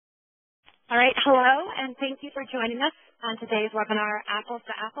All right, hello, and thank you for joining us on today's webinar, Apples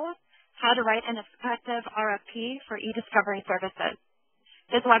to Apples, How to Write an Effective RFP for eDiscovery Services.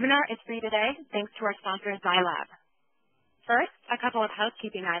 This webinar is free today, thanks to our sponsor, ZyLAB. First, a couple of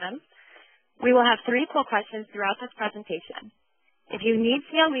housekeeping items. We will have 3 poll questions throughout this presentation. If you need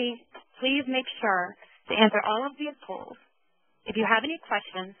CLE, please make sure to answer all of these polls. If you have any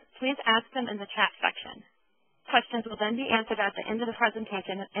questions, please ask them in the chat section. Questions will then be answered at the end of the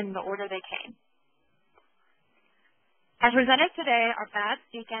presentation in the order they came. Our presenters today are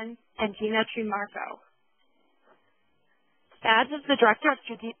Deacon and Gina Trimarco. Babs is the Director of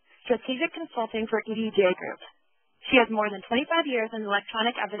Strategic Consulting for EDJ Group. She has more than 25 years in the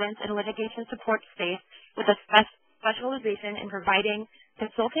electronic evidence and litigation support space with a specialization in providing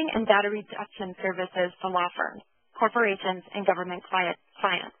consulting and data reduction services to law firms, corporations, and government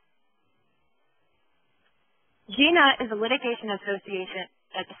clients. Gina is a litigation associate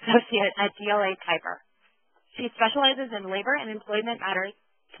at DLA Piper. She specializes in labor and employment matters,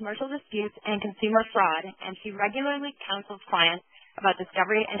 commercial disputes, and consumer fraud, and she regularly counsels clients about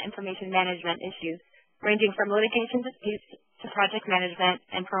discovery and information management issues, ranging from litigation disputes to project management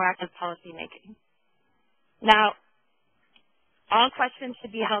and proactive policy making. Now, all questions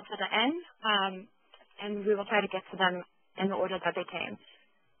should be held to the end, and we will try to get to them in the order that they came.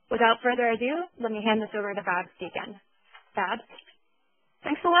 Without further ado, let me hand this over to Deacon. Babs?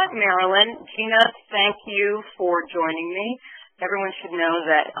 Thanks a lot, Marilyn. Gina, thank you for joining me. Everyone should know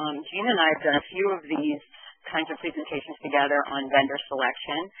that Gina and I have done a few of these kinds of presentations together on vendor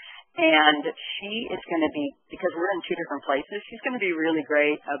selection, and she is going to be, because we're in 2 different places, she's going to be really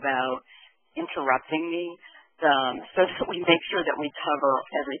great about interrupting me so that we make sure that we cover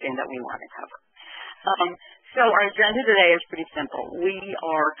everything that we want to cover. So our agenda today is pretty simple. We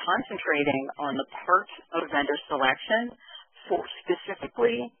are concentrating on the part of vendor selection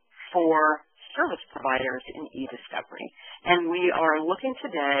specifically for service providers in eDiscovery. And we are looking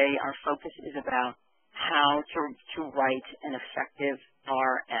today, our focus is about how to write an effective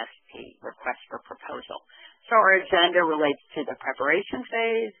RFP, request for proposal. So our agenda relates to the preparation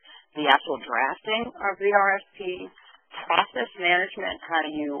phase, the actual drafting of the RFP, process management, how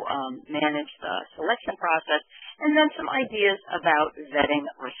do you manage the selection process, and then some ideas about vetting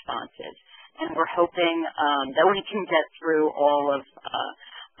responses. And we're hoping that we can get through all of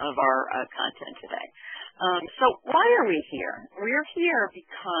our content today. So why are we here? We're here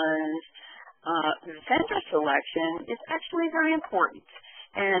because vendor selection is actually very important.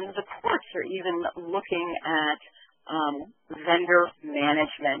 And the courts are even looking at vendor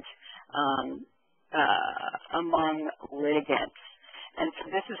management among litigants. And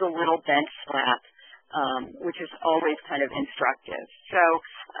so this is a little bench slap, which is always kind of instructive. So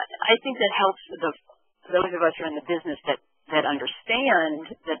I think that helps those of us who are in the business that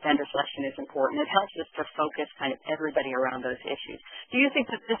understand that vendor selection is important. It helps us to focus kind of everybody around those issues. Do you think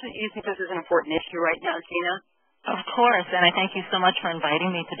that this is an important issue right now, Gina? Of course, and I thank you so much for inviting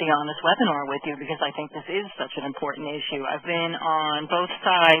me to be on this webinar with you because I think this is such an important issue. I've been on both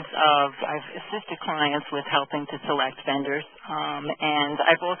sides I've assisted clients with helping to select vendors, and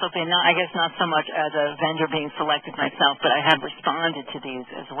I've also been, I guess not so much as a vendor being selected myself, but I have responded to these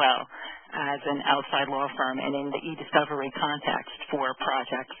as well as an outside law firm and in the eDiscovery context for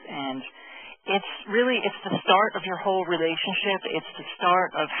projects. And it's the start of your whole relationship. It's the start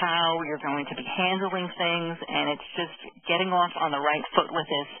of how you're going to be handling things, and it's just getting off on the right foot with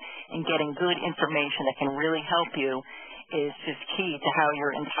this and getting good information that can really help you is just key to how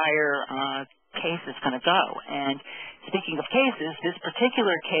your entire case is going to go. And speaking of cases, this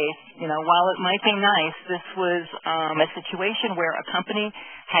particular case, while it might be nice, this was a situation where a company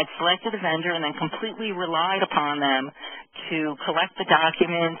had selected a vendor and then completely relied upon them to collect the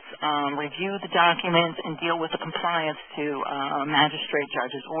documents, review the documents, and deal with the compliance to a magistrate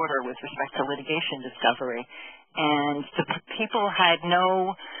judge's order with respect to litigation discovery. And the people had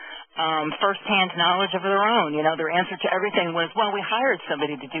no first-hand knowledge of their own. Their answer to everything was, well, we hired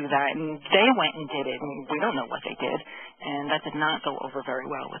somebody to do that, and they went and did it, and we don't know what they did. And that did not go over very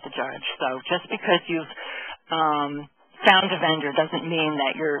well with the judge. So just because you've found a vendor doesn't mean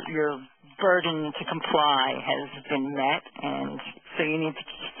that your burden to comply has been met, and so you need to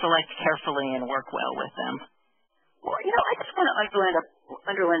select carefully and work well with them. Well, I just want to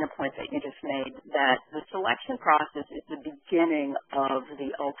underline a point that you just made, that the selection process is the beginning of the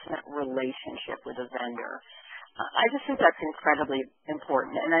ultimate relationship with a vendor. I just think that's incredibly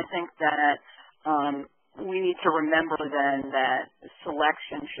important, and I think that we need to remember then that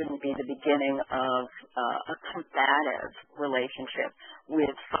selection shouldn't be the beginning of a combative relationship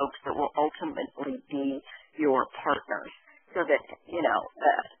with folks that will ultimately be your partners. So that,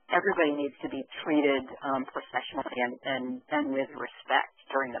 everybody needs to be treated professionally and with respect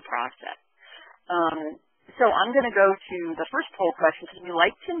during the process. So I'm going to go to the first poll question because we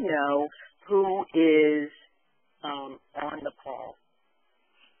like to know who is on the call.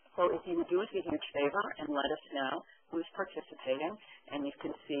 So if you would do us a huge favor and let us know who's participating, and you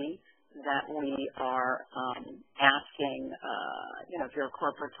can see that we are asking, if you're a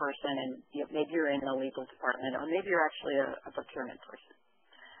corporate person and maybe you're in the legal department or maybe you're actually a procurement person.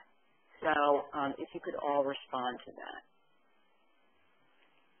 So if you could all respond to that.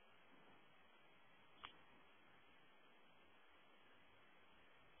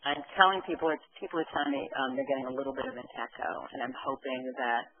 I'm telling people are telling me they're getting a little bit of an echo, and I'm hoping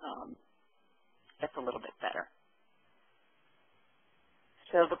that it's a little bit better.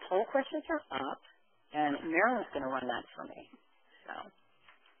 So the poll questions are up, and Marilyn's going to run that for me.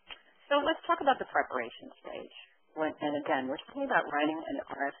 So let's talk about the preparation stage. And again, we're talking about writing an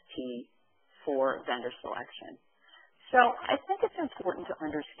RFP for vendor selection. So I think it's important to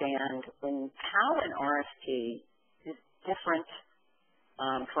understand how an RFP is different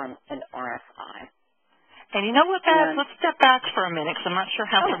from an RFI. And you know what, Beth? Let's step back for a minute because I'm not sure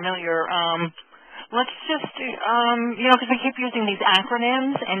how familiar. Let's just, because we keep using these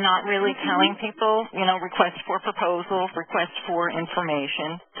acronyms and not really telling people, request for proposal, request for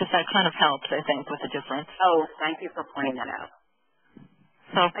information, because that kind of helps, I think, with the difference. Oh, thank you for pointing that out.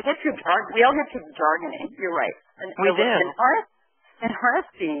 So we all get too jargony. You're right. We do. An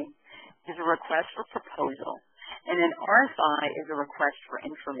RFP is a request for proposal, and an RFI is a request for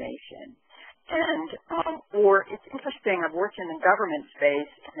information. And, or it's interesting, I've worked in the government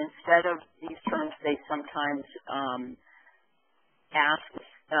space, and instead of these terms, they sometimes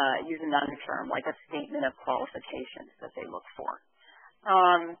use another term, like a statement of qualifications that they look for.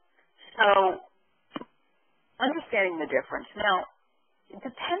 So, understanding the difference. Now,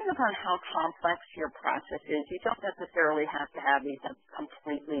 depending upon how complex your process is, you don't necessarily have to have these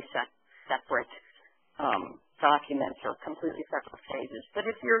completely separate documents or completely separate phases. But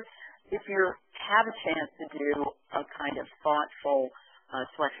if you have a chance to do a kind of thoughtful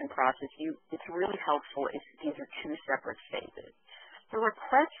selection process, it's really helpful if these are two separate phases. The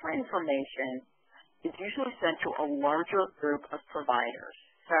request for information is usually sent to a larger group of providers.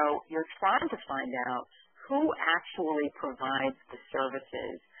 So you're trying to find out who actually provides the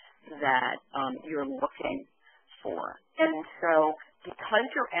services that you're looking for. And so because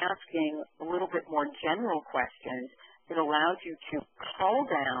you're asking a little bit more general questions, it allows you to call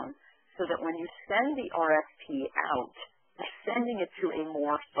down so that when you send the RFP out, you're sending it to a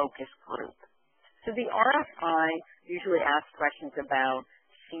more focused group. So the RFI usually asks questions about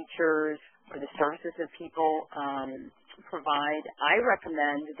features or the services that people provide. I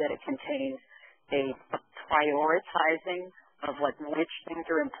recommend that it contains a prioritizing of which things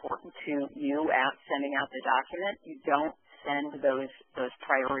are important to you at sending out the document. You don't send those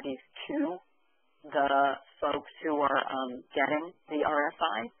priorities to the folks who are getting the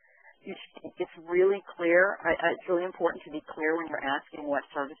RFI. It's really clear. It's really important to be clear when you're asking what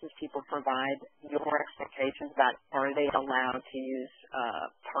services people provide, your expectations about are they allowed to use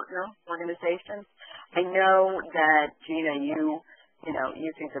partner organizations. I know that, Gina, you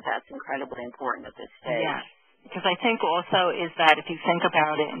think that that's incredibly important at this stage. Yeah. Because I think also is that if you think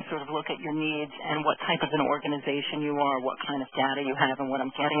about it and sort of look at your needs and what type of an organization you are, what kind of data you have, and what I'm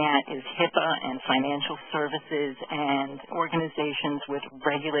getting at is HIPAA and financial services and organizations with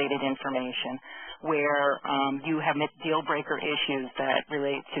regulated information where you have deal breaker issues that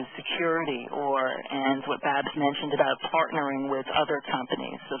relate to security and what Babs mentioned about partnering with other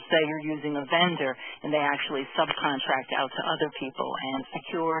companies. So say you're using a vendor and they actually subcontract out to other people, and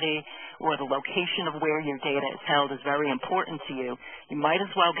security or the location of where your data is held is very important to you. You might as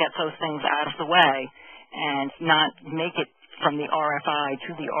well get those things out of the way and not make it from the RFI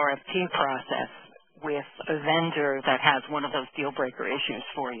to the RFP process with a vendor that has one of those deal breaker issues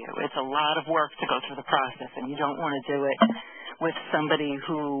for you. It's a lot of work to go through the process, and you don't want to do it with somebody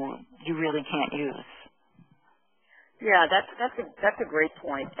who you really can't use. Yeah, that's a great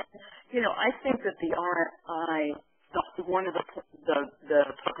point. I think that the RFI, one of the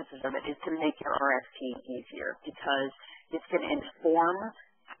purposes of it is to make your RFP easier because it's going to inform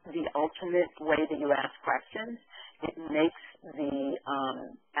the ultimate way that you ask questions. It makes the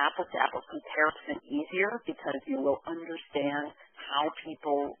apples-to-apples comparison easier because you will understand how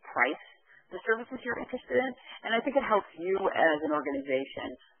people price the services you're interested in. And I think it helps you as an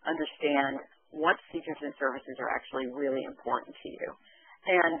organization understand what features and services are actually really important to you.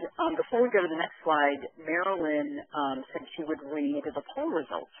 And before we go to the next slide, Marilyn said she would read the poll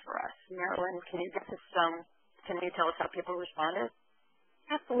results for us. Marilyn, can you tell us how people responded?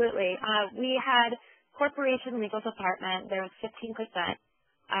 Absolutely. We had corporation legal department, there was 15%.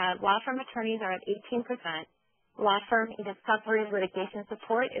 Law firm attorneys are at 18%. Law firm eDiscovery litigation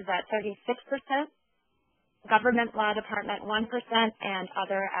support is at 36%. Government law department 1%, and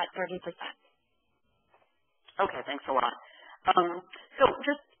other at 30%. Okay, thanks a lot. So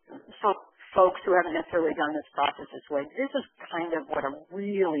just for folks who haven't necessarily done this process this way, this is kind of what a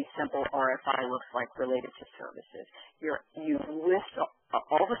really simple RFI looks like related to services. You list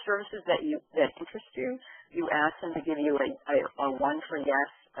all the services that interest you. You ask them to give you a 1 for yes,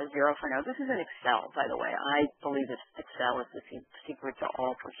 a 0 for no. This is in Excel, by the way. I believe Excel is the secret to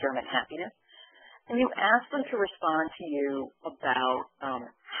all procurement happiness. And you ask them to respond to you about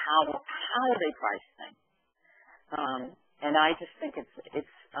how they price things. And I just think it's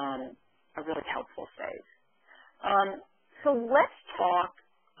a really helpful phase. So let's talk.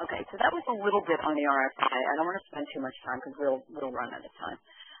 Okay, so that was a little bit on the RFI. I don't want to spend too much time because we'll run out of time.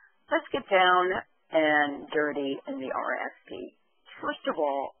 Let's get down and dirty in the RFP. First of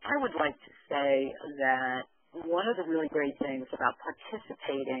all, I would like to say that one of the really great things about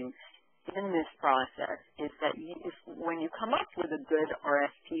participating in this process is that when you come up with a good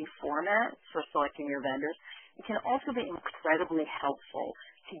RFP format for selecting your vendors, it can also be incredibly helpful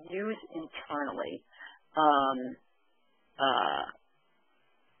to use internally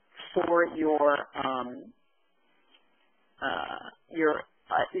for your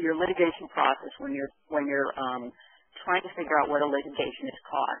litigation process when you're trying to figure out what a litigation is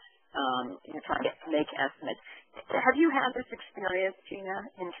cost. You're trying to make estimates. Have you had this experience, Gina,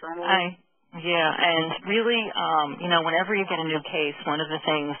 internally? Yeah, and really, whenever you get a new case, one of the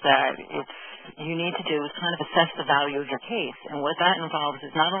things that you need to do is kind of assess the value of your case. And what that involves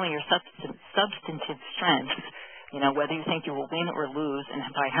is not only your substantive strengths, whether you think you will win or lose and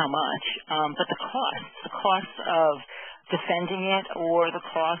by how much, but the costs of defending it or the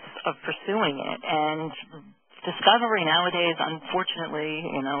costs of pursuing it. And discovery nowadays, unfortunately,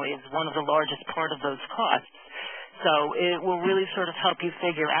 is one of the largest part of those costs. So it will really sort of help you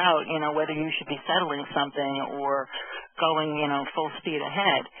figure out, whether you should be settling something or going, full speed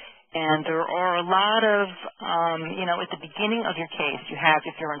ahead. And there are a lot of, at the beginning of your case, you have,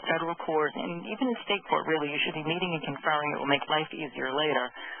 if you're in federal court, and even in state court, really, you should be meeting and conferring. It will make life easier later.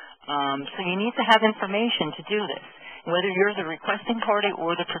 So you need to have information to do this. Whether you're the requesting party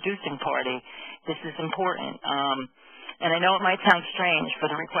or the producing party, this is important. And I know it might sound strange for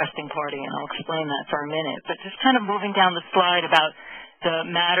the requesting party, and I'll explain that for a minute, but just kind of moving down the slide about the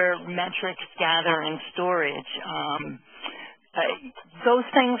matter, metrics, gather, and storage. Those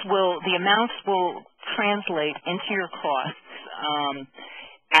things the amounts will translate into your costs.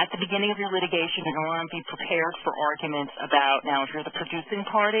 At the beginning of your litigation, you're going to be prepared for arguments about, now, if you're the producing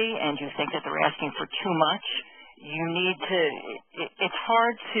party and you think that they're asking for too much, you need to, it's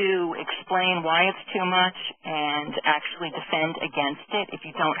hard to explain why it's too much and actually defend against it if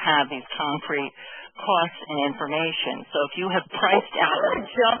you don't have these concrete costs and information. So if you have priced out...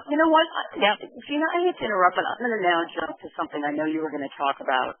 You know what? Yep. Gina, I hate to interrupt, but I'm going to now jump to something I know you were going to talk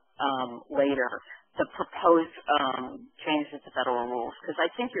about later, the proposed changes to federal rules, because I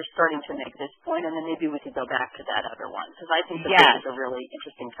think you're starting to make this point, and then maybe we could go back to that other one, because I think this is a really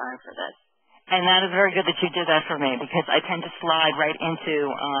interesting time for this. And that is very good that you did that for me, because I tend to slide right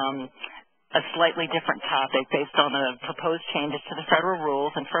into a slightly different topic based on the proposed changes to the federal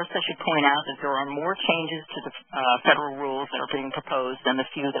rules. And first I should point out that there are more changes to the federal rules that are being proposed than the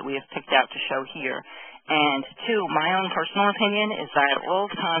few that we have picked out to show here. And two, my own personal opinion is that all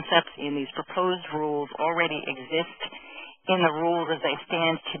the concepts in these proposed rules already exist in the rules as they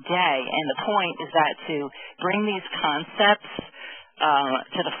stand today. And the point is that to bring these concepts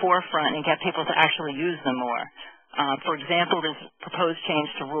to the forefront and get people to actually use them more. For example, this proposed change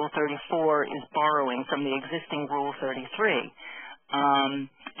to Rule 34 is borrowing from the existing Rule 33. And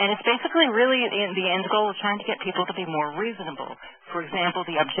it's basically really the end goal is trying to get people to be more reasonable. For example,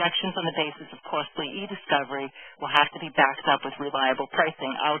 the objections on the basis of costly e-discovery will have to be backed up with reliable pricing.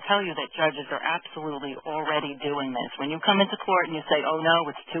 I'll tell you that judges are absolutely already doing this. When you come into court and you say, oh no,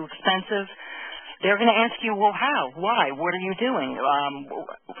 it's too expensive, they're going to ask you, well, how? Why? What are you doing?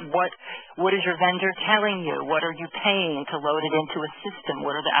 What is your vendor telling you? What are you paying to load it into a system?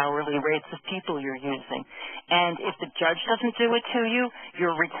 What are the hourly rates of people you're using? And if the judge doesn't do it to you, you're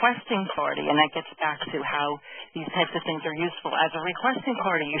a requesting party, and that gets back to how these types of things are useful. As a requesting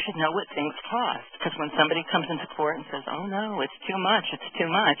party, you should know what things cost, because when somebody comes into court and says, oh, no, it's too much,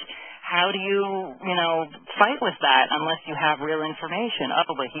 how do you, fight with that unless you have real information?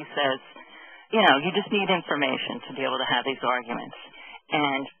 Oh, but he says, you just need information to be able to have these arguments.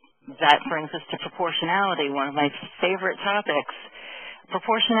 And that brings us to proportionality, one of my favorite topics.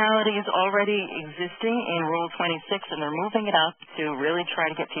 proportionality is already existing in Rule 26, and they're moving it up to really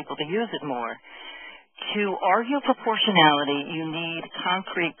try to get people to use it more. To argue proportionality, you need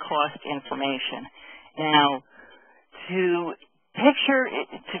concrete cost information. Now,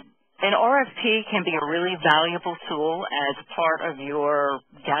 an RFP can be a really valuable tool as part of your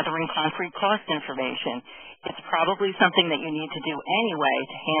gathering concrete cost information. It's probably something that you need to do anyway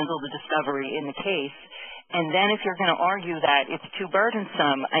to handle the discovery in the case. And then if you're going to argue that it's too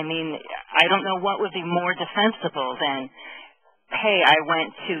burdensome, I mean, I don't know what would be more defensible than, hey, I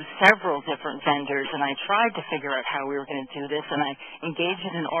went to several different vendors and I tried to figure out how we were going to do this, and I engaged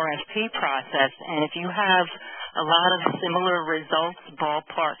in an RFP process, and if you have a lot of similar results,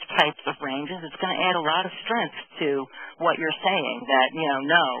 ballpark types of ranges, it's going to add a lot of strength to what you're saying, that,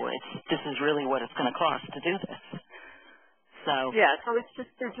 this is really what it's going to cost to do this. So yeah, so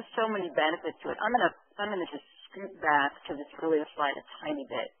there's just so many benefits to it. I'm gonna just scoot back to this earlier slide a tiny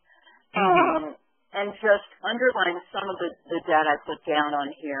bit. And just underline some of the data I put down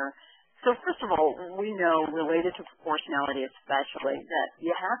on here. So first of all, we know, related to proportionality especially, that you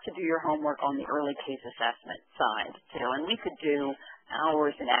have to do your homework on the early case assessment side too. And we could do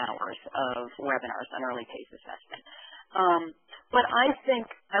hours and hours of webinars on early case assessment. But I think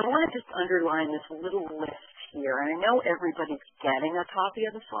I want to just underline this little list here. And I know everybody's getting a copy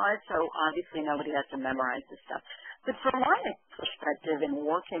of the slide, so obviously nobody has to memorize this stuff. But from my perspective in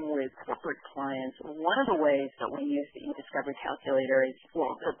working with corporate clients, one of the ways that we use the eDiscovery calculator is,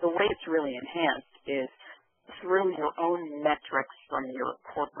 well, the way it's really enhanced is through your own metrics from your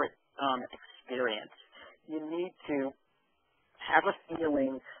corporate experience. You need to have a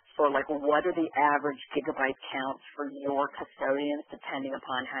feeling for, like, what are the average gigabyte counts for your custodians, depending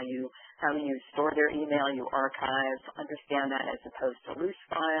upon how you store their email, you archive, understand that as opposed to loose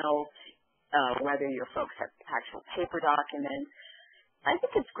files, whether your folks have actual paper documents. I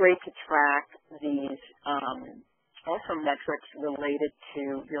think it's great to track these also metrics related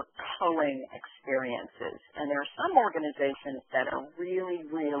to your culling experiences. And there are some organizations that are really,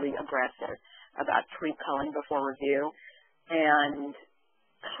 really aggressive about pre-culling before review. And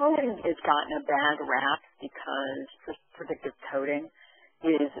culling has gotten a bad rap because predictive coding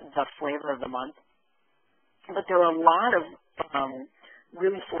is the flavor of the month. But there are a lot of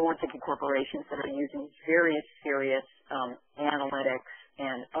really forward-thinking corporations that are using various serious analytics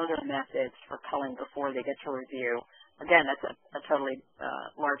and other methods for culling before they get to review. Again, that's a totally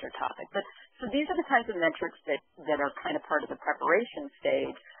larger topic. But so these are the kinds of metrics that are kind of part of the preparation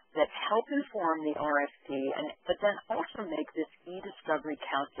stage that help inform the RFP, but then also make this eDiscovery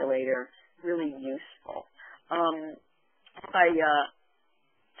calculator really useful.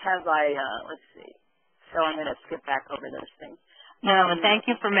 Let's see. So I'm going to skip back over those things. No, and thank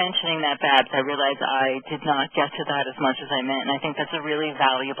you for mentioning that, Babs. I realize I did not get to that as much as I meant, and I think that's a really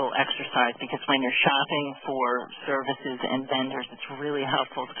valuable exercise because when you're shopping for services and vendors, it's really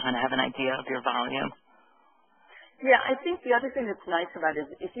helpful to kind of have an idea of your volume. Yeah, I think the other thing that's nice about it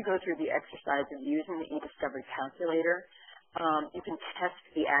is if you go through the exercise of using the eDiscovery calculator, you can test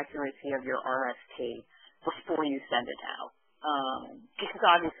the accuracy of your RFP before you send it out. Because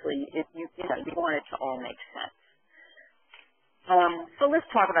obviously, you want it to all make sense. So let's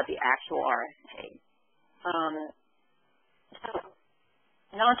talk about the actual RFP. So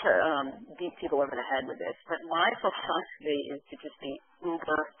not to beat people over the head with this, but my philosophy is to just be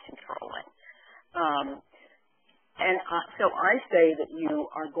uber controlling. So I say that you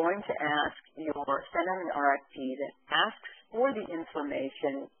are going to send out an RFP that asks for the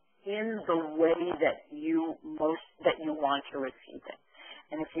information in the way that you want to receive it.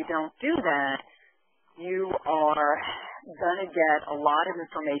 And if you don't do that, you are going to get a lot of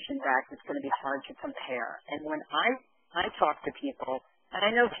information back that's going to be hard to compare. And when I talk to people, and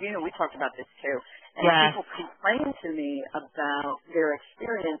I know, Gina, we talked about this too, and people complain to me about their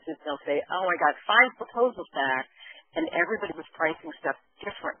experiences. They'll say, oh, I got 5 proposals back, and everybody was pricing stuff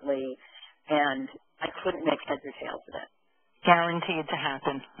differently, and I couldn't make heads or tails of it. Guaranteed to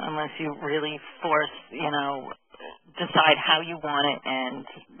happen unless you really force, decide how you want it and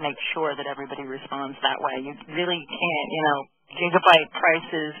make sure that everybody responds that way. You really can't, gigabyte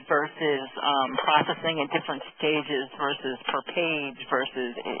prices versus processing at different stages versus per page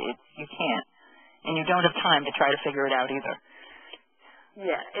versus you can't. And you don't have time to try to figure it out either.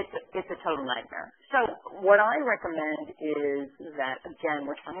 Yeah, it's a total nightmare. So what I recommend is that, again,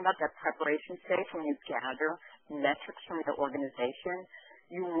 we're talking about that preparation stage when you gather metrics from your organization.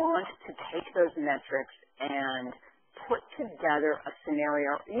 You want to take those metrics and put together a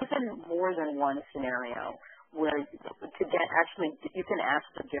scenario, even more than one scenario, where you can ask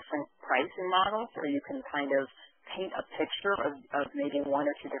for different pricing models, or you can kind of paint a picture of maybe one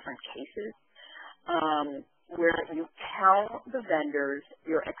or two different cases where you tell the vendors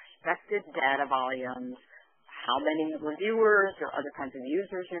your expected data volumes, how many reviewers or other kinds of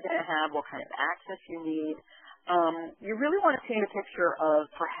users you're going to have, what kind of access you need. You really want to paint a picture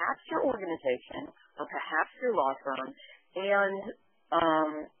of perhaps your organization or perhaps your law firm, and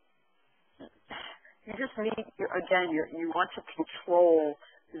you just need, again, you want to control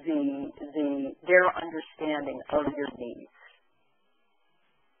their understanding of your needs.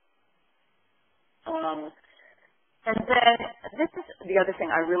 And then this is the other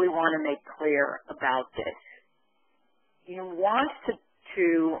thing I really want to make clear about this. You want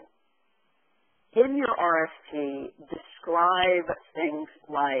to in your RFP, describe things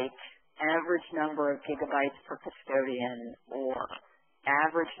like average number of gigabytes per custodian, or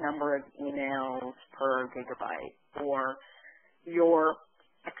average number of emails per gigabyte, or your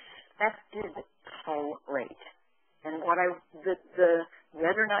expected call rate. And whether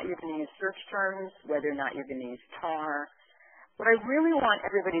or not you're going to use search terms, whether or not you're going to use TAR. What I really want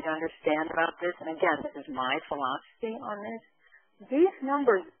everybody to understand about this, and again, this is my philosophy on this, these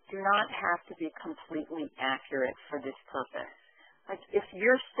numbers do not have to be completely accurate for this purpose. Like if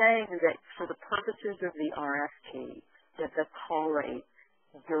you're saying that for the purposes of the RFP, that the call rate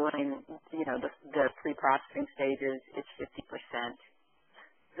during, the pre-processing stages is 50%,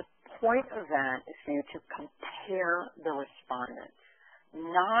 the point of that is for you to compare the respondents,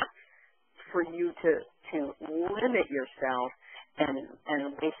 not for you to limit yourself and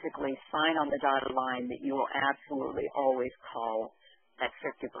basically sign on the dotted line that you will absolutely always call at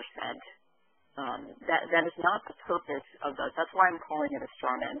 50%. That is not the purpose of those. That's why I'm calling it a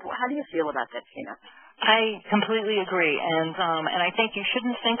straw man. How do you feel about that, Gina? I completely agree, and I think you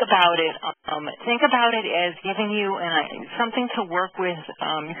shouldn't think about it. Think about it as giving you something to work with.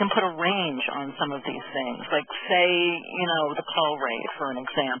 You can put a range on some of these things, like say, the call rate, for an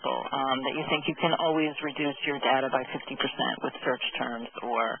example, that you think you can always reduce your data by 50% with search terms,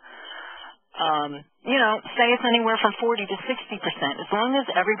 or say it's anywhere from 40 to 60%. As long as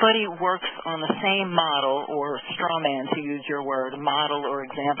everybody works on the same model, or straw man, to use your word, model or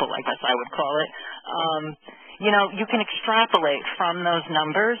example, I guess I would call it, you can extrapolate from those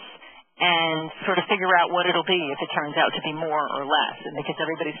numbers and sort of figure out what it'll be if it turns out to be more or less. And because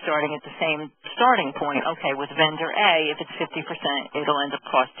everybody's starting at the same starting point, okay, with vendor A, if it's 50%, it'll end up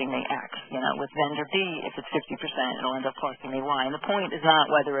costing me X. With vendor B, if it's 50%, it'll end up costing me Y. And the point is not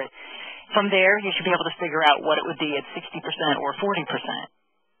whether from there, you should be able to figure out what it would be at 60% or 40%.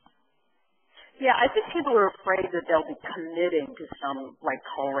 Yeah, I think people are afraid that they'll be committing to some,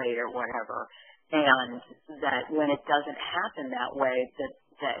 call rate or whatever, and that when it doesn't happen that way, that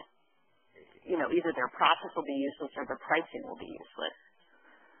either their process will be useless or their pricing will be useless.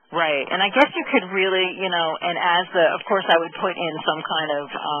 Right, and I guess you could really, and of course I would put in some kind of,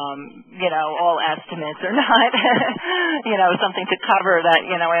 all estimates or not, something to cover that,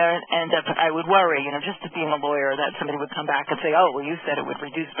 I would worry, just as being a lawyer, that somebody would come back and say, oh, well, you said it would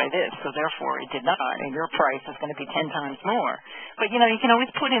reduce by this, so therefore it did not, and your price is going to be 10 times more. But, you can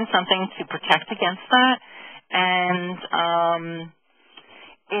always put in something to protect against that, and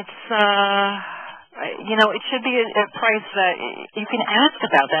it should be a price that you can ask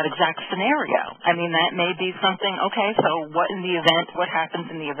about that exact scenario. I mean, that may be something, okay, so what happens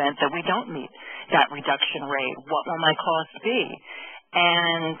in the event that we don't meet that reduction rate? What will my cost be?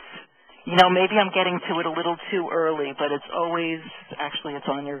 And, maybe I'm getting to it a little too early, but it's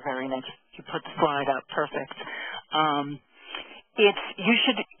on your very next, you put the slide up, perfect. You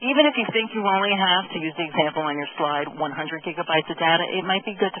should, even if you think you only have, to use the example on your slide, 100 gigabytes of data, it might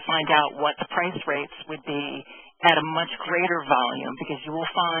be good to find out what the price rates would be at a much greater volume, because you will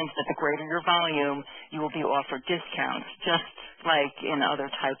find that the greater your volume, you will be offered discounts, just like in other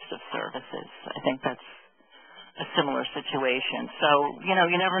types of services. I think that's a similar situation. So, you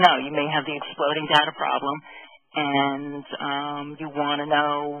never know. You may have the exploding data problem, and you want to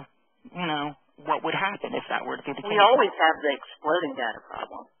know, what would happen if that were to be the case. We always have the exploding data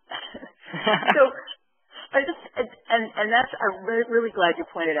problem. So, I'm really glad you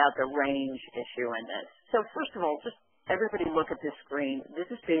pointed out the range issue in this. So first of all, just everybody look at this screen. This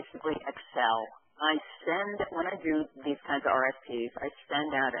is basically Excel. When I do these kinds of RFPs, I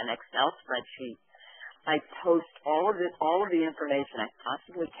send out an Excel spreadsheet. I post all of the information I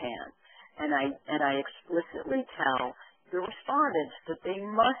possibly can, and I explicitly tell the respondents that they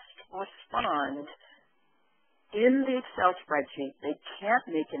must respond in the Excel spreadsheet. They can't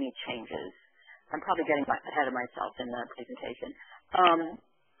make any changes. I'm probably getting ahead of myself in the presentation.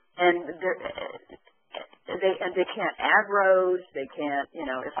 they can't add rows. They can't,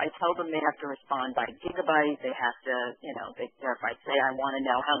 if I tell them they have to respond by gigabyte, they have to, or if I say I want to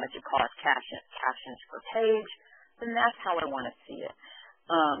know how much it costs captions per page, then that's how I want to see it.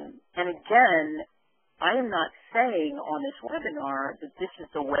 And again, I am not saying on this webinar that this is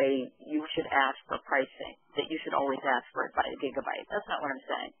the way you should ask for pricing, that you should always ask for it by a gigabyte. That's not what I'm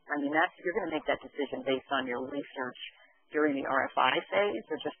saying. I mean, you're going to make that decision based on your research during the RFI phase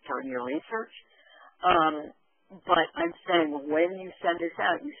or just during your research. But I'm saying when you send this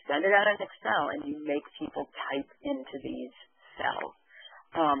out, you send it out in Excel and you make people type into these cells.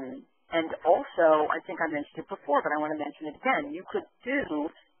 And also, I think I mentioned it before, but I want to mention it again. You could do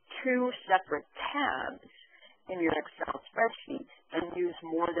 2 separate tabs in your Excel spreadsheet and use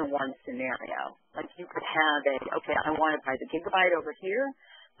more than one scenario. Like you could have okay, I want it by the gigabyte over here,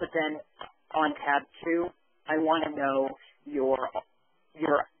 but then on tab 2, I want to know your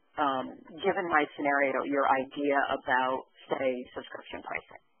given my scenario, your idea about, say, subscription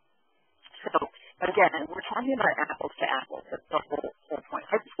pricing. So, again, we're talking about apples to apples. That's the whole point.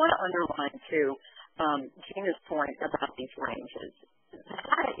 I just want to underline, too, Gina's point about these ranges. The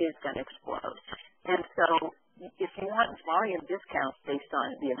data is going to explode. And so if you want volume discounts based on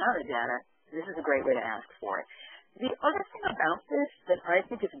the amount of data, this is a great way to ask for it. The other thing about this that I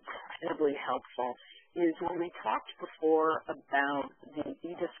think is incredibly helpful is when we talked before about the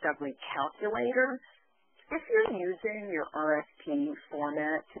eDiscovery calculator, if you're using your RFP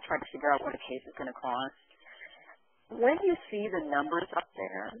format to try to figure out what a case is going to cost, when you see the numbers up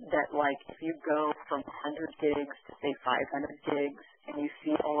there that, like, if you go from 100 gigs to, say, 500 gigs, and you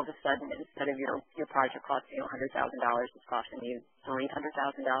see all of a sudden instead of your project costing you $100,000, it's costing you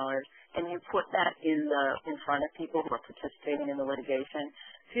 $300,000, and you put that in front of people who are participating in the litigation,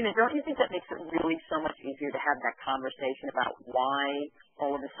 don't you think that makes it really so much easier to have that conversation about why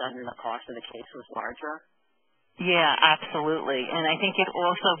all of a sudden the cost of the case was larger? Yeah, absolutely. And I think it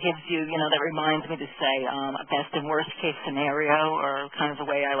also gives you, that reminds me to say a best and worst case scenario, or kind of the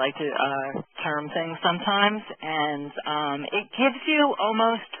way I like to term things sometimes. And it gives you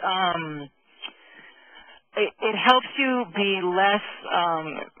almost, it helps you be less,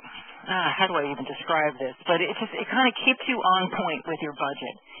 how do I even describe this? But it kind of keeps you on point with your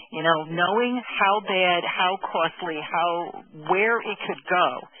budget. Knowing how bad, how costly, where it could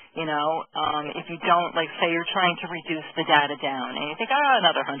go. If you don't, like, say you're trying to reduce the data down and you think,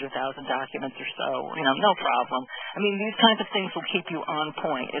 another 100,000 documents or so, no problem. I mean, these kinds of things will keep you on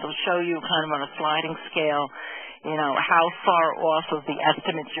point. It'll show you kind of on a sliding scale, how far off of the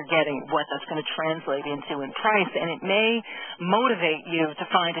estimates you're getting, what that's going to translate into in price, and it may motivate you to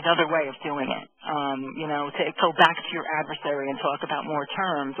find another way of doing it, to go back to your adversary and talk about more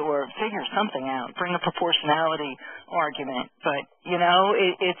terms or figure something out, bring a proportionality argument. But,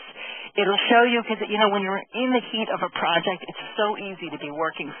 it'll show you, because, when you're in the heat of a project, it's so easy to be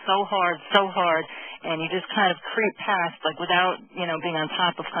working so hard, and you just kind of creep past, like, without, being on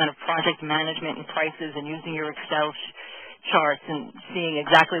top of kind of project management and prices and using your Excel charts and seeing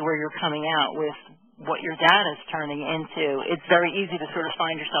exactly where you're coming out with what your data is turning into. It's very easy to sort of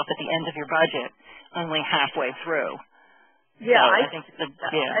find yourself at the end of your budget only halfway through. Yeah, so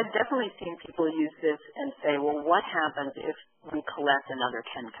I've definitely seen people use this and say, well, what happens if we collect another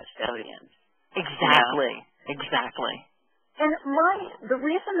 10 custodians? Exactly. And the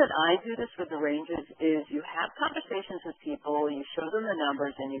reason that I do this with the ranges is you have conversations with people, you show them the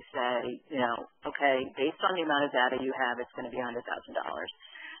numbers, and you say, okay, based on the amount of data you have, it's going to be $100,000.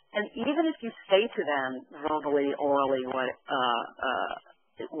 And even if you say to them verbally, orally,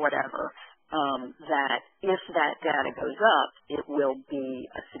 whatever, that if that data goes up, it will be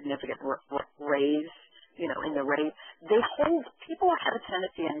a significant raise, in the rate. People have a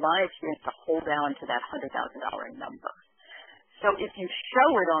tendency, in my experience, to hold on to that $100,000 number. So if you show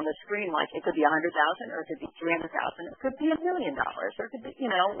it on the screen, like it could be $100,000 or it could be $300,000, it could be $1 million, or it could be,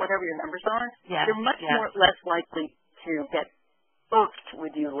 whatever your numbers are, you're much less likely to get irked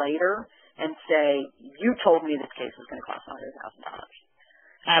with you later and say, you told me this case was going to cost $100,000.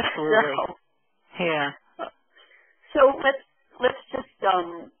 Absolutely. So let's just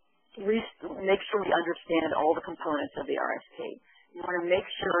make sure we understand all the components of the RFP. You want to make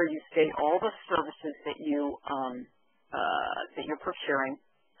sure you state all the services that you're procuring,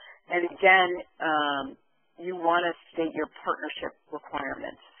 and again, you want to state your partnership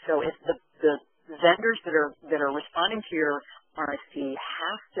requirements. So if the vendors that are responding to your RFP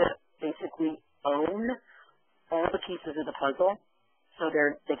have to basically own all the pieces of the puzzle, so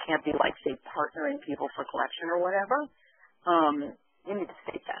they can't be, like, say, partnering people for collection or whatever, you need to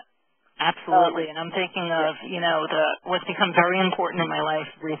state that. Absolutely, and I'm thinking of, what's become very important in my life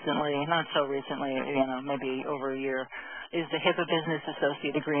recently, not so recently, maybe over a year, is the HIPAA Business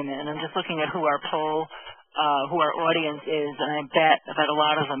Associate Agreement. And I'm just looking at who our audience is, and I bet that a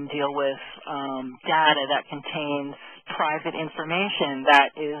lot of them deal with data that contains private information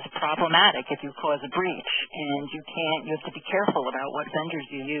that is problematic if you cause a breach. And you have to be careful about what vendors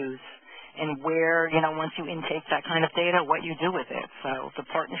you use and where, once you intake that kind of data, what you do with it. So the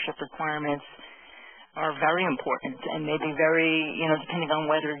partnership requirements are very important and maybe very, depending on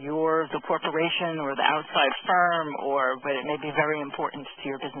whether you're the corporation or the outside firm, but it may be very important to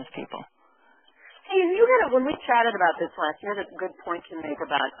your business people. Hey, when we chatted about this last, you had a good point to make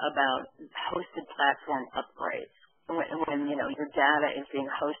about hosted platform upgrades when your data is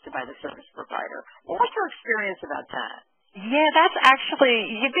being hosted by the service provider. What was your experience about that? Yeah, that's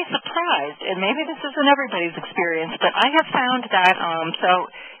actually, you'd be surprised, and maybe this isn't everybody's experience, but I have found that,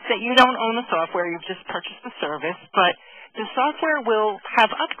 that you don't own the software, you've just purchased the service, but the software will have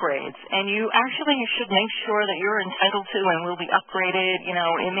upgrades, and you should make sure that you're entitled to and will be upgraded,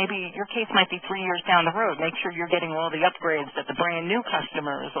 and maybe your case might be 3 years down the road. Make sure you're getting all the upgrades that the brand new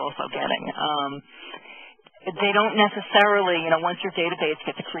customer is also getting. They don't necessarily, once your database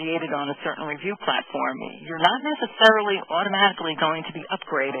gets created on a certain review platform, you're not necessarily automatically going to be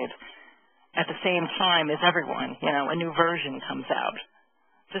upgraded at the same time as everyone. A new version comes out.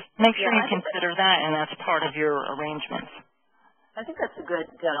 Just make sure you consider that, and that's part of your arrangements. I think that's a good.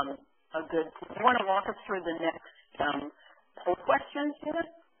 You want to walk us through the next poll questions, Gina?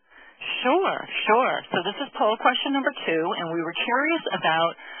 Sure. So this is poll question number 2, and we were curious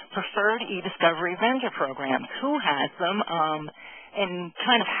about preferred eDiscovery vendor programs, who has them, and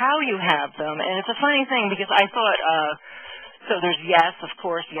kind of how you have them. And it's a funny thing because I thought, so there's yes, of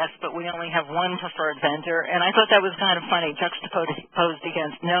course, yes, but we only have one preferred vendor. And I thought that was kind of funny, juxtaposed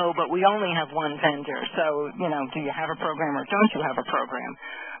against no, but we only have one vendor. So, do you have a program or don't you have a program?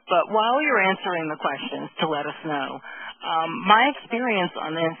 But while you're answering the questions to let us know, my experience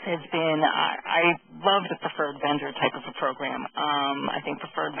on this has been I love the preferred vendor type of a program. I think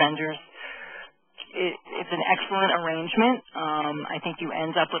preferred vendors, it's an excellent arrangement. I think you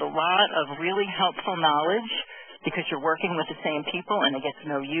end up with a lot of really helpful knowledge because you're working with the same people and they get to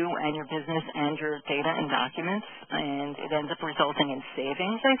know you and your business and your data and documents, and it ends up resulting in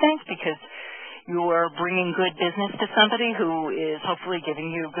savings, I think, because you're bringing good business to somebody who is hopefully giving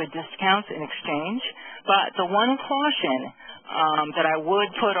you good discounts in exchange. But the one caution that I would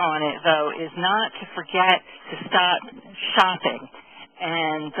put on it, though, is not to forget to stop shopping.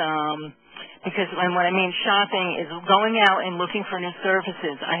 And because what I mean shopping is going out and looking for new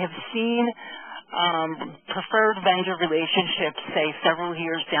services. I have seen preferred vendor relationships, say, several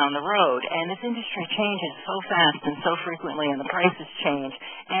years down the road, and this industry changes so fast and so frequently, and the prices change,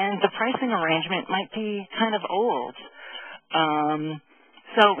 and the pricing arrangement might be kind of old.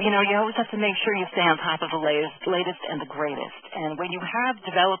 So, you always have to make sure you stay on top of the latest and the greatest. And when you have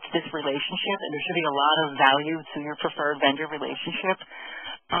developed this relationship, and there should be a lot of value to your preferred vendor relationship,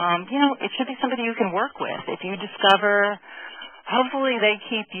 it should be somebody you can work with. If you discover, hopefully they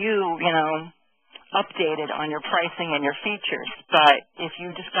keep you, updated on your pricing and your features. But if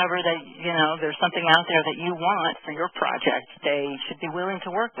you discover that, there's something out there that you want for your project, they should be willing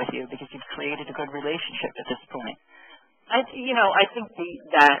to work with you because you've created a good relationship at this point. I think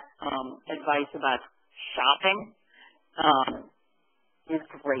that advice about shopping is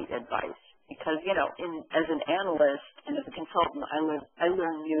great advice because, as an analyst and as a consultant, I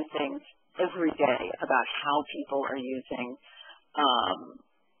learn new things every day about how people are using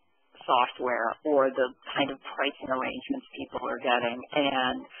software or the kind of pricing arrangements people are getting,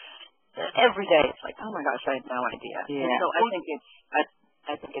 and every day it's like, oh my gosh, I had no idea. Yeah. And so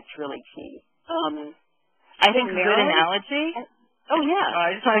I think it's really key. I think a good analogy. Oh yeah.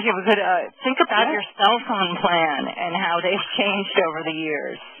 I just want to give a good think about your cell phone plan and how they've changed over the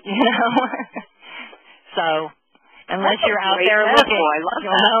years. So unless you're out there looking, I love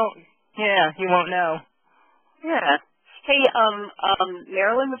you'll know. Yeah, you won't know. Yeah. Hey,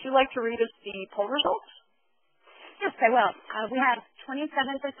 Marilyn, would you like to read us the poll results? Yes, I will. We had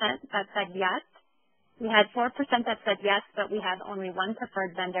 27% that said yes. We had 4% that said yes, but we have only one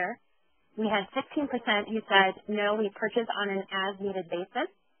preferred vendor. We had 16% who said no, we purchase on an as-needed basis.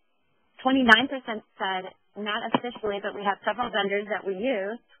 29% said not officially, but we have several vendors that we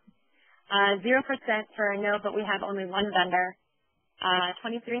use. 0% for no, but we have only one vendor.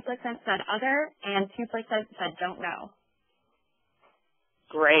 23% said other, and 2% said don't know.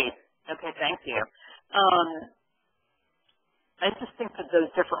 Great. Okay, thank you. I just think that those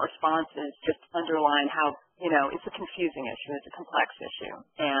different responses just underline how it's a confusing issue. It's a complex issue.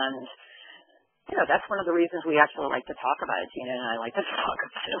 And, that's one of the reasons we actually like to talk about it. Gina and I like to talk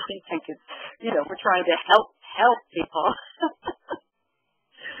about it. We think it's, we're trying to help people.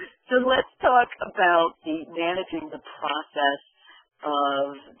 So let's talk about managing the process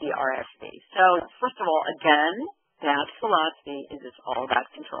of the RFP. So first of all, again, Bab's philosophy is it's all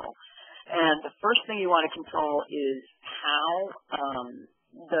about control. And the first thing you want to control is how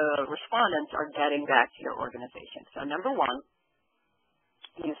the respondents are getting back to your organization. So number one,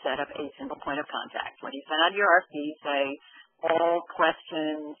 you set up a single point of contact. When you send out your RFP, say all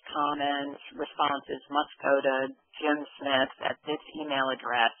questions, comments, responses must go to Jim Smith at this email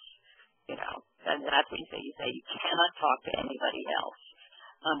address, and that's what you say. You say you cannot talk to anybody else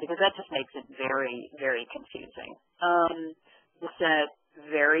because that just makes it very, very confusing. You set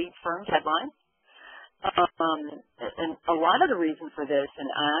very firm deadlines. And a lot of the reason for this, and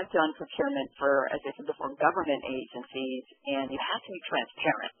I've done procurement for, as I said before, government agencies, and you have to be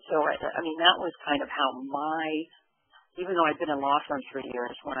transparent. So, that was kind of how even though I've been in law firms for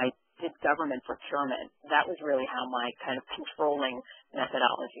years, when I did government procurement, that was really how my kind of controlling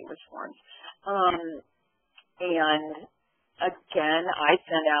methodology was formed. And again, I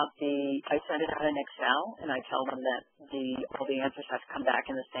send it out in Excel, and I tell them that all the answers have to come back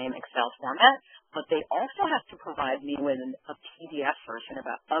in the same Excel format, but they also have to provide me with a PDF version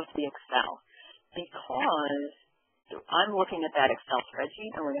of the Excel, because I'm looking at that Excel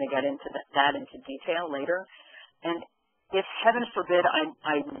spreadsheet, and we're going to get into that into detail later. And if, heaven forbid,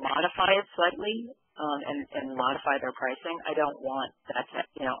 I modify it slightly and modify their pricing, I don't want that to,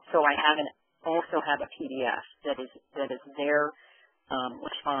 so I also have a PDF that is their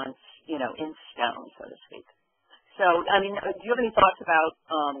response, in stone, so to speak. So, do you have any thoughts about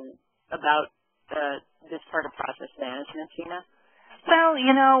this part of process management, Gina? Well,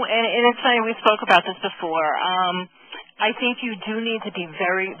 and it's funny, we spoke about this before. I think you do need to be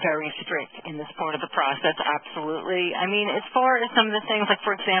very, very strict in this part of the process, absolutely. As far as some of the things, like,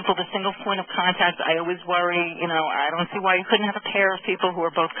 for example, the single point of contact, I always worry, I don't see why you couldn't have a pair of people who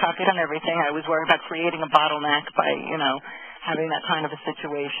are both copied on everything. I always worry about creating a bottleneck by, having that kind of a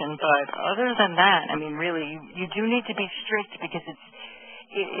situation. But other than that, really, you do need to be strict because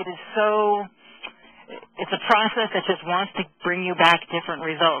it is so... It's a process that just wants to bring you back different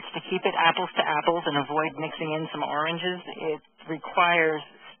results. To keep it apples to apples and avoid mixing in some oranges, it requires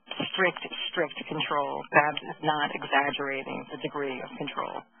strict control. Babs is not exaggerating the degree of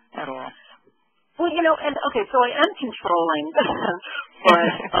control at all. Well, so I am controlling, but,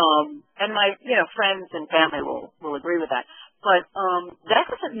 and my, friends and family will agree with that. But that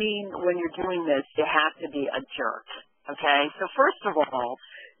doesn't mean when you're doing this, you have to be a jerk, okay? So first of all,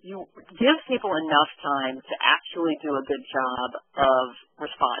 you give people enough time to actually do a good job of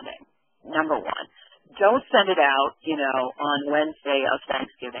responding, number one. Don't send it out, on Wednesday of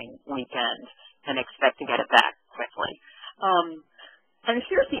Thanksgiving weekend and expect to get it back quickly. And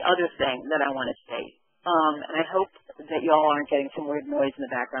here's the other thing that I want to state, and I hope that y'all aren't getting some weird noise in the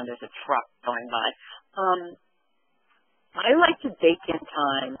background. There's a truck going by. I like to bake in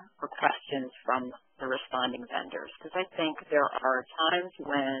time for questions from the responding vendors, because I think there are times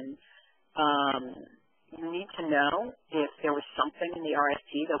when you need to know if there was something in the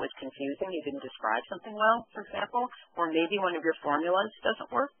RFP that was confusing, you didn't describe something well, for example, or maybe one of your formulas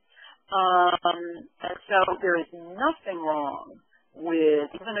doesn't work. And so there is nothing wrong with,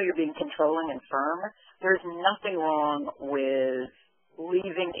 even though you're being controlling and firm, there's nothing wrong with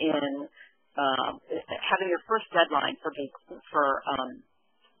leaving in, having your first deadline for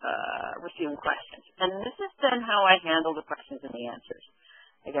receiving questions. And this is then how I handle the questions and the answers.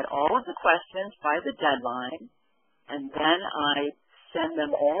 I get all of the questions by the deadline, and then I send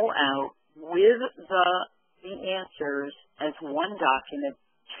them all out with the answers as one document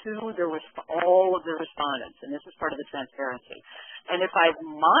to all of the respondents. And this is part of the transparency. And if I've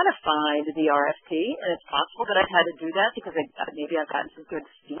modified the RFP, and it's possible that I've had to do that because maybe I've gotten some good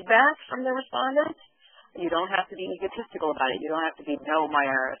feedback from the respondents, you don't have to be egotistical about it. You don't have to be, no, my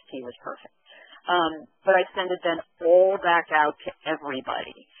RFP was perfect. But I send it then all back out to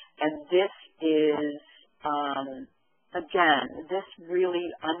everybody. And this is, again, this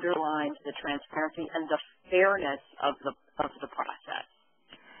really underlines the transparency and the fairness of the process.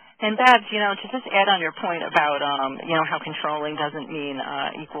 And Babs, to just add on your point about, how controlling doesn't mean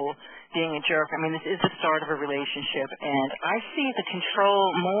equal being a jerk. This is the start of a relationship, and I see the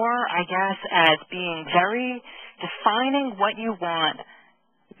control more, I guess, as being defining what you want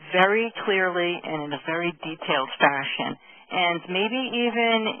very clearly and in a very detailed fashion. And maybe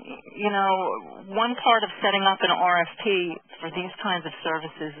even, one part of setting up an RFP for these kinds of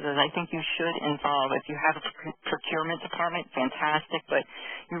services is I think you should involve, if you have a procurement department, fantastic, but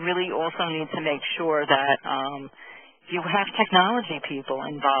you really also need to make sure that you have technology people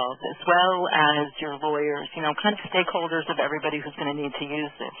involved as well as your lawyers, kind of stakeholders of everybody who's going to need to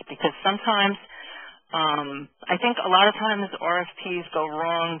use this. Because sometimes I think a lot of times RFPs go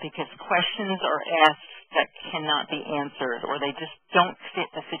wrong because questions are asked that cannot be answered, or they just don't fit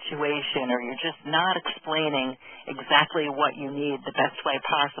the situation, or you're just not explaining exactly what you need the best way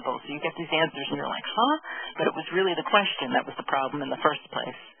possible. So you get these answers and you're like, huh? But it was really the question that was the problem in the first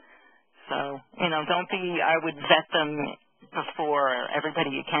place. So, I would vet them before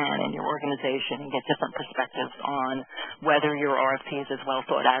everybody you can in your organization and get different perspectives on whether your RFP is as well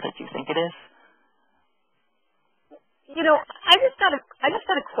thought out as you think it is. I just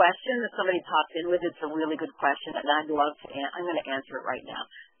got a question that somebody popped in with. It's a really good question, and I'm going to answer it right now.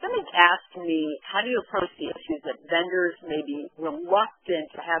 Somebody asked me, how do you approach the issues that vendors may be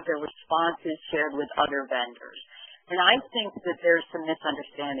reluctant to have their responses shared with other vendors? And I think that there's some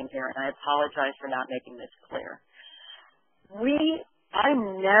misunderstanding here, and I apologize for not making this clear. I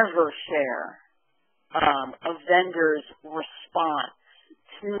never share a vendor's response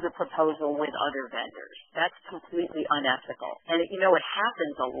to the proposal with other vendors. That's completely unethical. And, it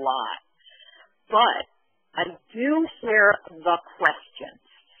happens a lot. But I do share the questions.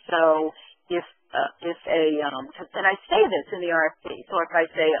 So and I say this in the RFP. So if I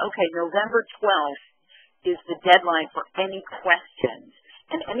say, okay, November 12th is the deadline for any questions,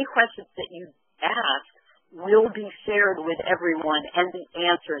 and any questions that you ask will be shared with everyone, and the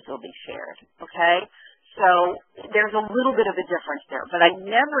answers will be shared, okay? So there's a little bit of a difference there, but I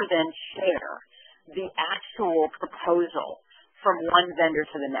never then share the actual proposal from one vendor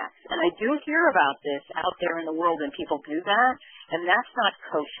to the next. And I do hear about this out there in the world, and people do that, and that's not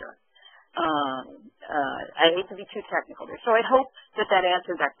kosher. I hate to be too technical there. So I hope that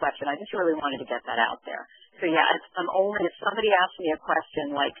answers that question. I just really wanted to get that out there. So yeah, if somebody asks me a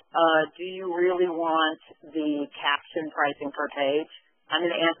question like, do you really want the caption pricing per page? I'm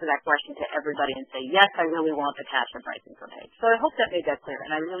going to answer that question to everybody and say, yes, I really want the caption pricing per page. So I hope that made that clear,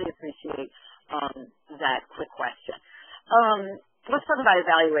 and I really appreciate that quick question. Let's talk about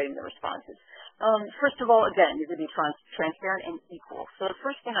evaluating the responses. First of all, again, you can be transparent and equal. So the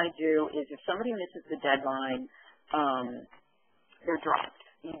first thing I do is if somebody misses the deadline, they're dropped.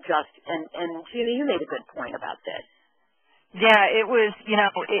 And Gina, you made a good point about this. Yeah, it was,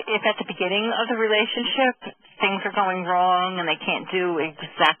 if at the beginning of the relationship things are going wrong and they can't do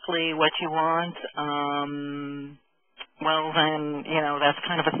exactly what you want, well then, that's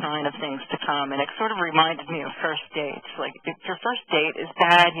kind of a sign of things to come. And it sort of reminded me of first dates. Like, if your first date is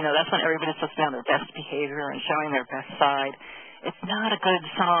bad, that's when everybody's supposed to be on their best behavior and showing their best side. It's not a good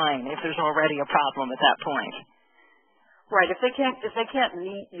sign if there's already a problem at that point. Right. If they can't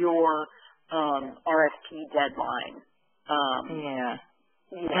meet your RFP deadline,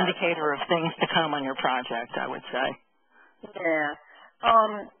 indicator of things to come on your project, I would say. Yeah.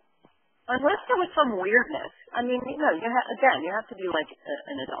 Unless there was some weirdness. I mean, you have to be like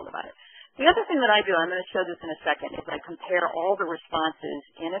an adult about it. The other thing that I do, I'm going to show this in a second, is I compare all the responses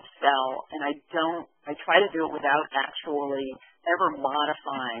in Excel, and I try to do it without actually ever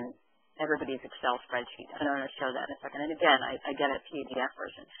modifying everybody's Excel spreadsheet. And I'm going to show that in a second. And again, I get a PDF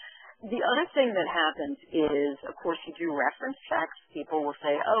version. The other thing that happens is, of course, you do reference checks. People will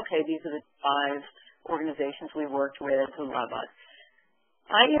say, okay, these are the 5 organizations we worked with who love us.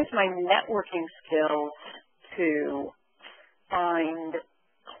 I use my networking skills to find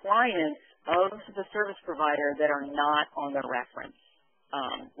clients of the service provider that are not on the reference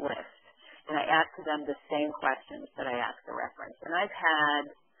list. And I ask them the same questions that I ask the reference. And I've had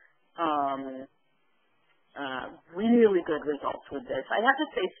really good results with this. I have to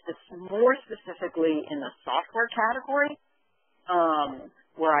say more specifically in the software category,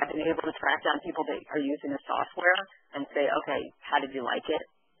 where I've been able to track down people that are using the software and say, okay, how did you like it?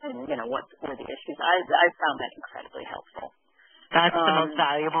 And, what were the issues? I found that incredibly helpful. That's the most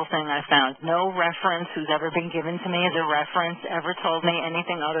valuable thing I found. No reference who's ever been given to me as a reference ever told me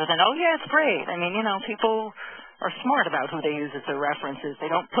anything other than, oh, yeah, it's great. I mean, people are smart about who they use as their references.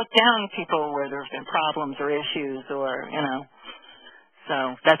 They don't put down people where there's been problems or issues or,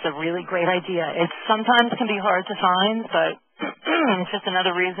 So that's a really great idea. It sometimes can be hard to find, but it's just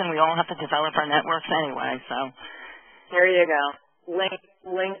another reason we all have to develop our networks anyway. So there you go.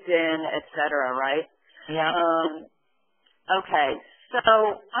 LinkedIn, et cetera, right? Yeah. Okay, so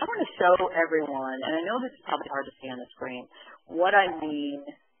I want to show everyone, and I know this is probably hard to see on the screen, what I mean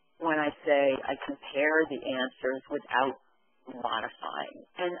when I say I compare the answers without modifying.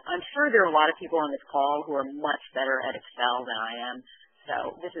 And I'm sure there are a lot of people on this call who are much better at Excel than I am.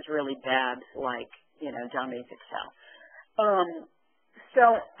 So this is really Babs, like, dummies Excel. So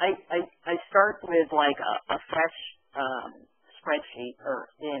I start with like a fresh spreadsheet or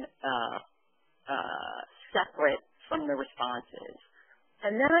in separate from the responses.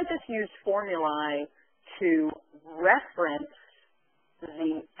 And then I just use formulae to reference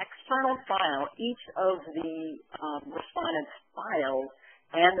the external file, each of the respondents' files,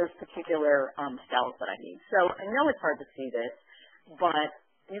 and those particular cells that I need. So I know it's hard to see this, but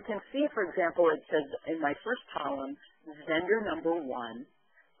you can see, for example, it says in my first column, vendor number 1.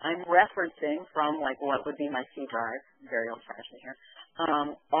 I'm referencing from like what would be my C drive, very old-fashioned here,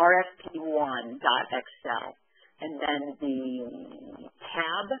 RFP1.xl, and then the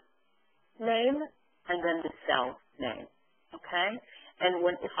tab name, and then the cell name, okay? And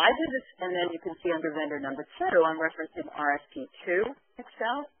if I do this, and then you can see under vendor number 2, I'm referencing RFP2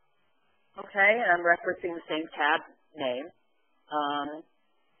 Excel, okay? And I'm referencing the same tab name,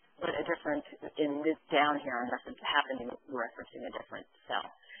 but a different, in this down here, I'm referencing a different cell.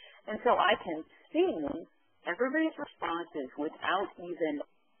 And so I can see everybody's responses without even,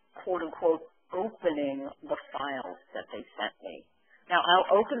 quote unquote, opening the files that they sent me. Now,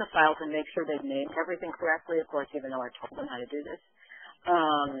 I'll open the files and make sure they've named everything correctly, of course, even though I told them how to do this.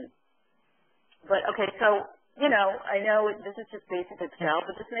 But, okay, so, I know this is just basic Excel,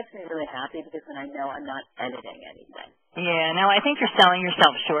 but this makes me really happy because then I know I'm not editing anything. Yeah, no, I think you're selling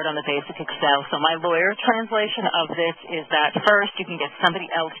yourself short on the basic Excel. So my lawyer translation of this is that first you can get somebody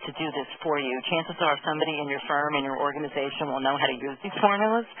else to do this for you. Chances are somebody in your firm, in your organization will know how to use these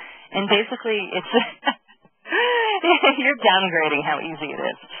formulas. And basically it's you're downgrading how easy it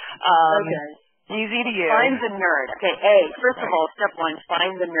is. Okay. Easy to use. Find the nerd. Okay, first of all, step 1,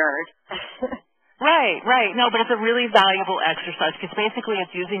 find the nerd. Right. No, but it's a really valuable exercise because basically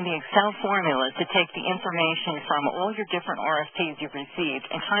it's using the Excel formula to take the information from all your different RFPs you've received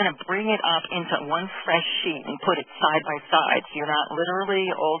and kind of bring it up into one fresh sheet and put it side by side. So you're not literally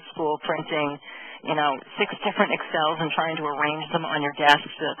old school printing, 6 different Excels and trying to arrange them on your desk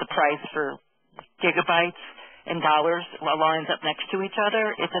so that the price for gigabytes and dollars lines up next to each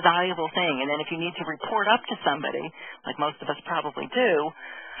other. It's a valuable thing. And then if you need to report up to somebody, like most of us probably do,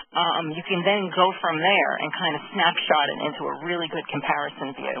 you can then go from there and kind of snapshot it into a really good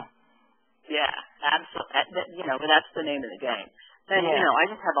comparison view. Yeah, absolutely. That's the name of the game. And, I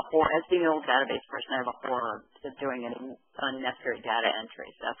just have as being an old database person, I have a horror of doing any unnecessary data entry.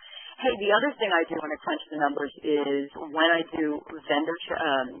 So, hey, the other thing I do when I crunch the numbers is when I do vendor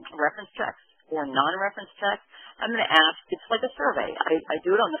reference checks or non-reference checks, I'm going to ask, it's like a survey. I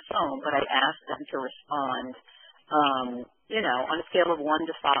do it on the phone, but I ask them to respond on a scale of 1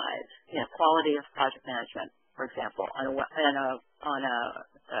 to 5, quality of project management, for example, on a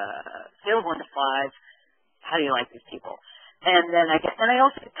scale of 1 to 5, how do you like these people? And then I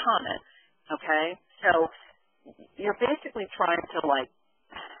also get comments, okay? So you're basically trying to like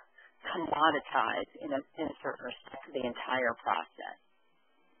commoditize in a certain respect the entire process.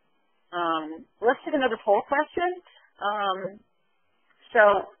 Let's take another poll question. So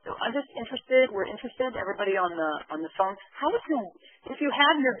I'm just interested, we're interested, everybody on the phone, if you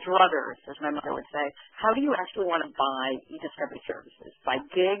have your druthers, as my mother would say, how do you actually want to buy eDiscovery services? By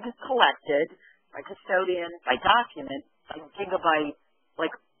gig collected, by custodian, by document, by gigabyte,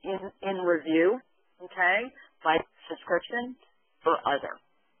 like in review, okay, by subscription, or other.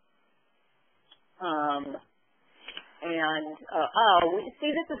 See,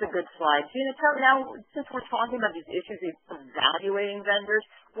 this is a good slide. Gina, now, since we're talking about these issues of evaluating vendors,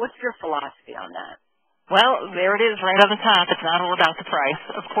 what's your philosophy on that? Well, there it is right on the top. It's not all about the price.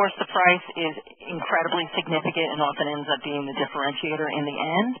 Of course, the price is incredibly significant and often ends up being the differentiator in the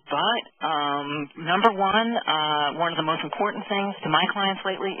end. But number one of the most important things to my clients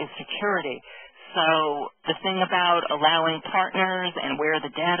lately is security. So the thing about allowing partners and where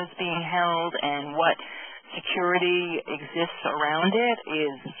the data is being held and what security exists around it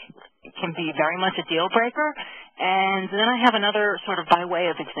can be very much a deal breaker. And then I have another sort of by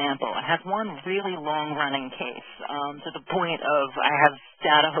way of example. I have one really long-running case to the point of I have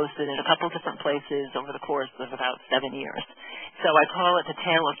data hosted at a couple different places over the course of about 7 years. So I call it the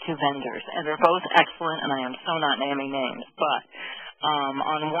tale of 2 vendors, and they're both excellent, and I am so not naming names. But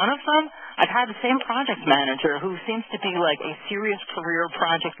on one of them, I've had the same project manager who seems to be like a serious career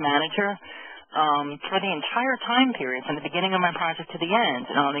project manager for the entire time period, from the beginning of my project to the end.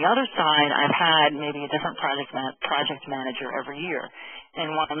 And on the other side, I've had maybe a different project manager every year.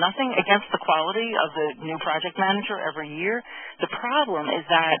 And while nothing against the quality of the new project manager every year, the problem is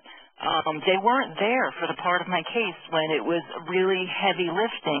that they weren't there for the part of my case when it was really heavy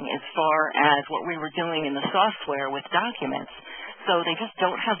lifting as far as what we were doing in the software with documents. So they just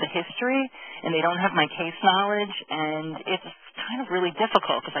don't have the history, and they don't have my case knowledge, and it's kind of really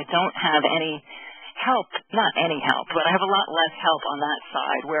difficult because I don't have any help, not any help, but I have a lot less help on that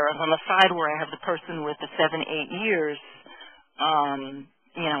side, whereas on the side where I have the person with the 7-8 years,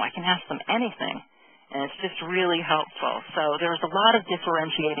 I can ask them anything, and it's just really helpful. So there's a lot of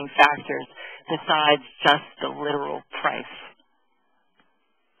differentiating factors besides just the literal price.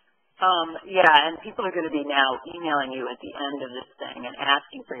 And people are going to be now emailing you at the end of this thing and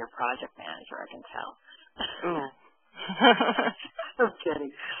asking for your project manager, I can tell. Ooh. I'm kidding.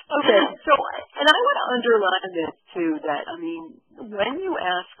 Okay, so, and I want to underline this too, that, when you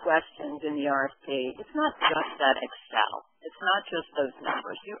ask questions in the RFP, it's not just that Excel. It's not just those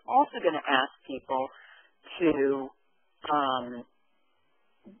numbers. You're also going to ask people to,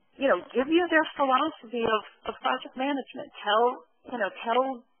 give you their philosophy of project management. Tell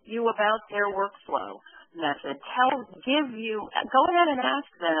you about their workflow method. Go ahead and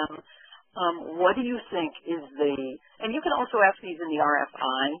ask them, what do you think is and you can also ask these in the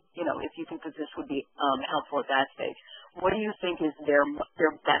RFI, if you think that this would be helpful at that stage. What do you think is their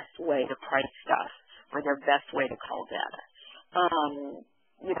best way to price stuff or their best way to call data?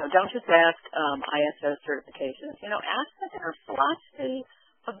 Don't just ask ISO certifications. Ask them their philosophy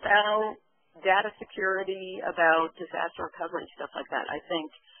about data security, about disaster recovery, stuff like that. I think,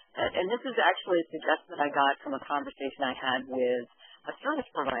 and this is actually a suggestion that I got from a conversation I had with a service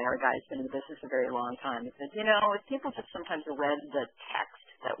provider, a guy who's been in the business a very long time. He said, if people just sometimes read the text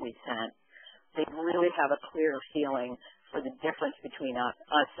that we sent, they'd really have a clear feeling for the difference between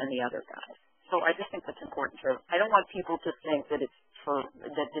us and the other guys. So I just think that's important I don't want people to think that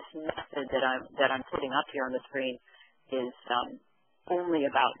that this method that I'm putting up here on the screen is only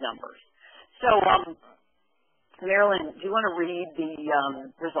about numbers. So, Marilyn, do you want to read the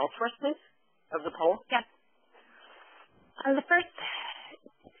results for us, please, of the poll? Yes. The first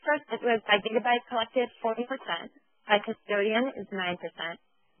it was by gigabyte collected, 40%. By custodian is 9%.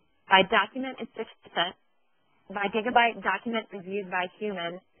 By document is 6%. By gigabyte document reviewed by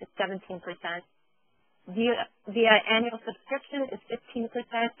human is 17%. Via annual subscription is 15%,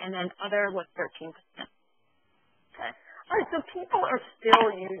 and then other was 13%. Okay. All right, so people are still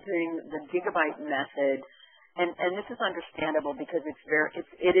using the gigabyte method, and this is understandable because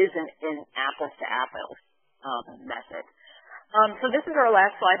it is an apples to apples method. So this is our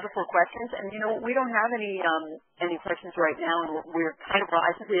last slide before questions, and we don't have any questions right now, and we're I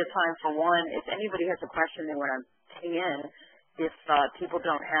think we have time for one. If anybody has a question they want to ping in, if people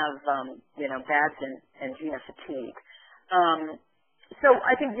don't have Babs and Gina fatigue. So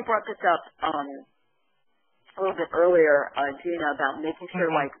I think you brought this up a little bit earlier, Gina, about making sure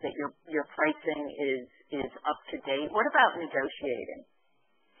that your pricing is up to date. What about negotiating?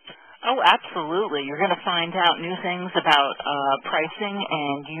 Oh, absolutely. You're going to find out new things about pricing,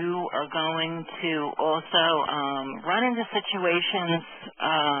 and you are going to also run into situations.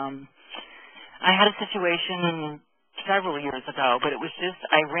 I had a situation several years ago, but it was just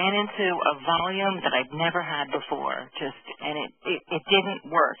I ran into a volume that I'd never had before, and it didn't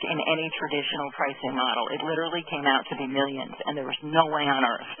work in any traditional pricing model. It literally came out to be millions, and there was no way on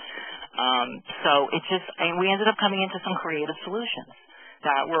earth. So we ended up coming into some creative solutions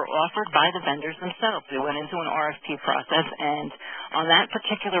that were offered by the vendors themselves. We went into an RFP process, and on that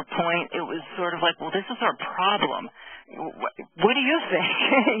particular point, it was sort of like, well, this is our problem. What do you think?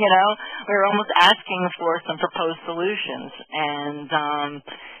 We were almost asking for some proposed solutions, and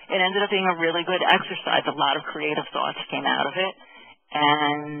it ended up being a really good exercise. A lot of creative thoughts came out of it,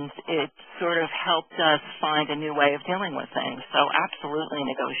 and it sort of helped us find a new way of dealing with things. So absolutely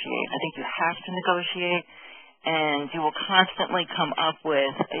negotiate. I think you have to negotiate, and you will constantly come up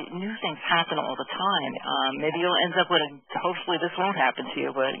with new things happen all the time. Maybe you'll end up with hopefully this won't happen to you,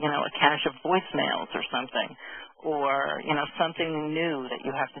 but a cache of voicemails or something, or something new that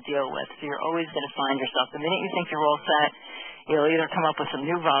you have to deal with. So you're always going to find yourself, the minute you think you're all set, you'll either come up with some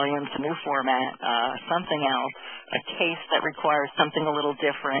new volume, some new format, something else, a case that requires something a little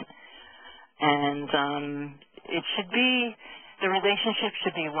different, and the relationship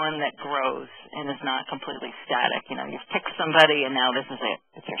should be one that grows and is not completely static. You've picked somebody, and now this is it.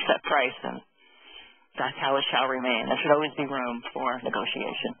 It's your set price, and that's how it shall remain. There should always be room for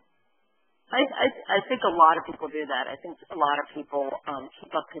negotiation. I think a lot of people do that. I think a lot of people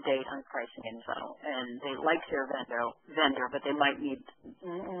keep up to date on pricing info, and they like their vendor, but they might need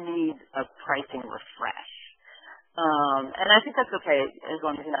a pricing refresh. And I think that's okay as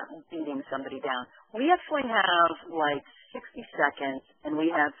long as you're not beating somebody down. We actually have like 60 seconds, and we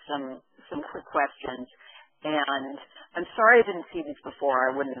have some quick questions. And I'm sorry I didn't see these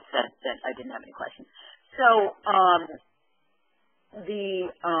before. I wouldn't have said that I didn't have any questions. So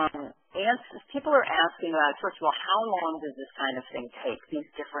answers people are asking about, first of all, how long does this kind of thing take, these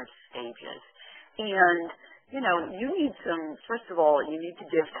different stages? And, you know, you need first of all, you need to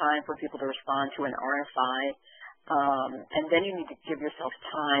give time for people to respond to an RFI. And then you need to give yourself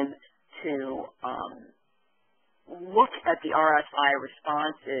time to look at the RFI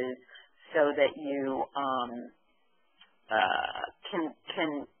responses so that you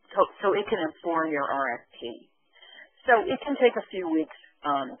so it can inform your RFP. So it can take a few weeks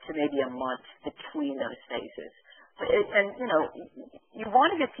to maybe a month between those phases. And, you know, you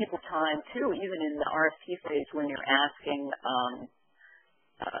want to give people time, too, even in the RFP phase when you're asking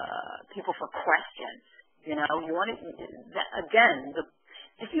people for questions. You know, you want to, again,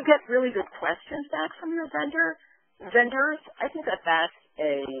 if you get really good questions back from your vendors, I think that's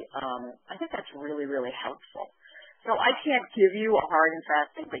really, really helpful. So I can't give you a hard and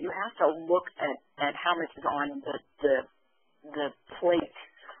fast thing, but you have to look at how much is on the plate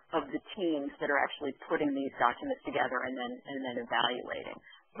of the teams that are actually putting these documents together and then evaluating.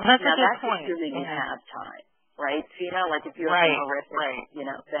 Well, that's now, a good that's point. assuming you have time, right? So, you know, like if you have right, a horrific, right. you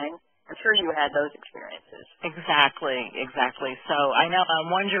know, thing, I'm sure you had those experiences. Exactly. So I know I'm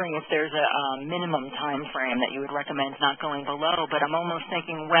wondering if there's a minimum time frame that you would recommend not going below, but I'm almost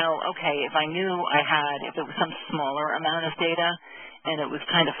thinking, well, okay, if I knew if it was some smaller amount of data and it was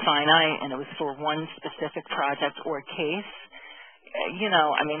kind of finite and it was for one specific project or case, you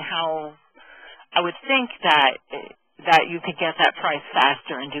know, I mean, I would think that you could get that price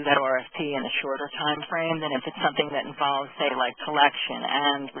faster and do that RFP in a shorter time frame than if it's something that involves, say, like collection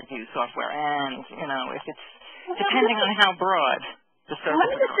and review software and, you know, if it's depending on how broad the service is. Let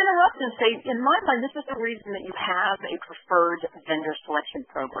me just interrupt and say, in my mind, this is the reason that you have a preferred vendor selection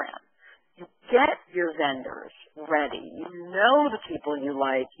program. You get your vendors ready. You know the people you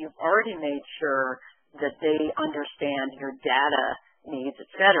like. You've already made sure that they understand your data needs, et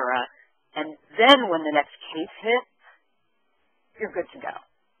cetera. And then when the next case hits, you're good to go,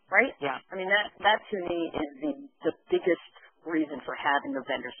 right? Yeah. I mean, that to me is the biggest reason for having a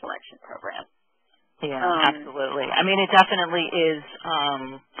vendor selection program. Yeah, absolutely. I mean, it definitely is,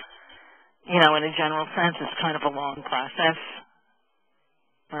 you know, in a general sense, it's kind of a long process,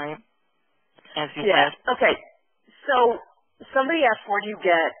 right? As you said. Okay. So somebody asked, where do you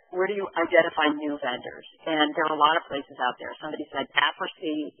identify new vendors? And there are a lot of places out there. Somebody said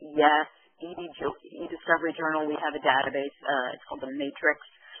Accuracy, yes. eDiscovery Journal, we have a database. It's called the Matrix.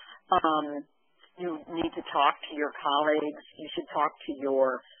 You need to talk to your colleagues. You should talk to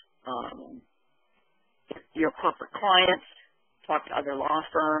your corporate clients, talk to other law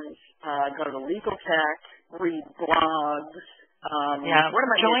firms, go to legal tech, read blogs.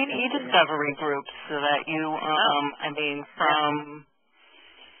 Join eDiscovery groups so that you,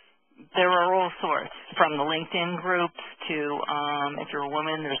 there are all sorts, from the LinkedIn groups to, if you're a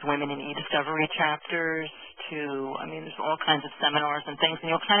woman, there's women in eDiscovery chapters to, there's all kinds of seminars and things, and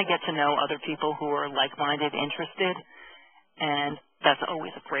you'll kind of get to know other people who are like-minded, interested, and that's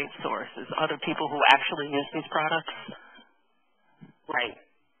always a great source, is other people who actually use these products. Right.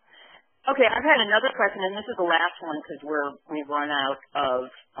 Okay, I've had another question, and this is the last one because we've run out of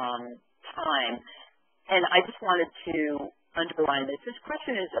time, and I just wanted to underline this. This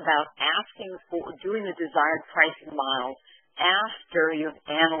question is about asking for doing the desired pricing model after you've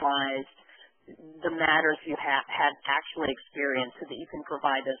analyzed the matters you had actually experienced so that you can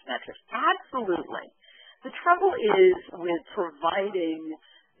provide those metrics. Absolutely. The trouble is with providing,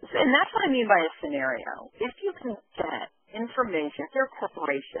 and that's what I mean by a scenario. If you can get information, if you're a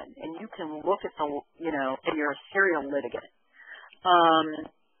corporation and you can look at and you're a serial litigant,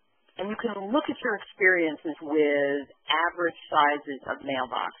 and you can look at your experiences with average sizes of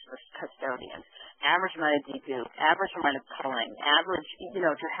mailbox for custodians, average amount of dedupe, average amount of culling, average, if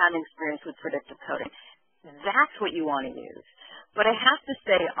you're having experience with predictive coding, that's what you want to use. But I have to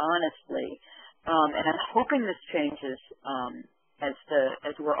say honestly, and I'm hoping this changes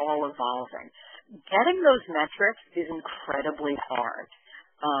as we're all evolving, getting those metrics is incredibly hard.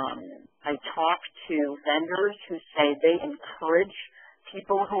 I talk to vendors who say they encourage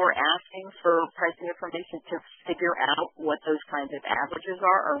people who are asking for pricing information to figure out what those kinds of averages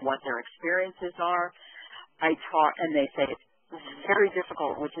are or what their experiences are. And they say it's very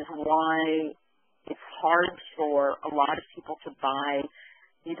difficult, which is why it's hard for a lot of people to buy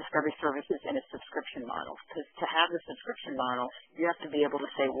eDiscovery services in a subscription model. Because to have the subscription model, you have to be able to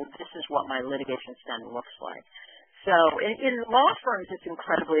say, well, this is what my litigation spend looks like. So in law firms, it's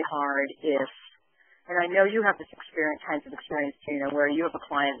incredibly hard if, and I know you have this kinds of experience, Gina, where you have a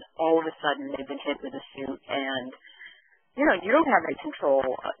client, all of a sudden they've been hit with a suit and, you know, you don't have any control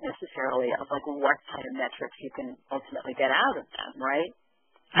necessarily of like what kind of metrics you can ultimately get out of them, right?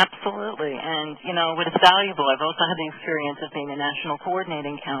 Absolutely. And, you know, what is valuable, I've also had the experience of being a national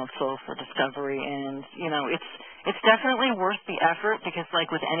coordinating counsel for discovery, and, you know, it's definitely worth the effort because, like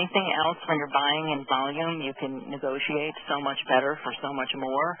with anything else, when you're buying in volume, you can negotiate so much better for so much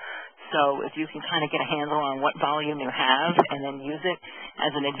more. So if you can kind of get a handle on what volume you have and then use it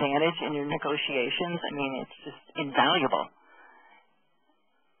as an advantage in your negotiations, I mean, it's just invaluable.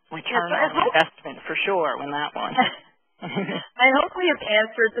 Return on investment for sure when that one. I hope we have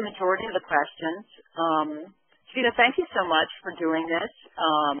answered the majority of the questions. Gina, thank you so much for doing this.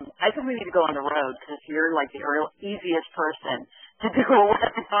 I think we need to go on the road because you're like the easiest person to do a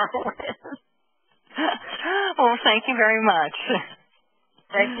webinar with. Well, thank you very much.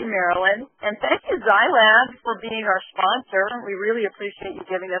 Thank you, Marilyn. And thank you, ZyLAB, for being our sponsor. We really appreciate you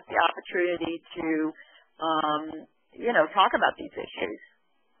giving us the opportunity to, you know, talk about these issues.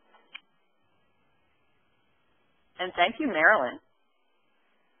 And thank you, Marilyn.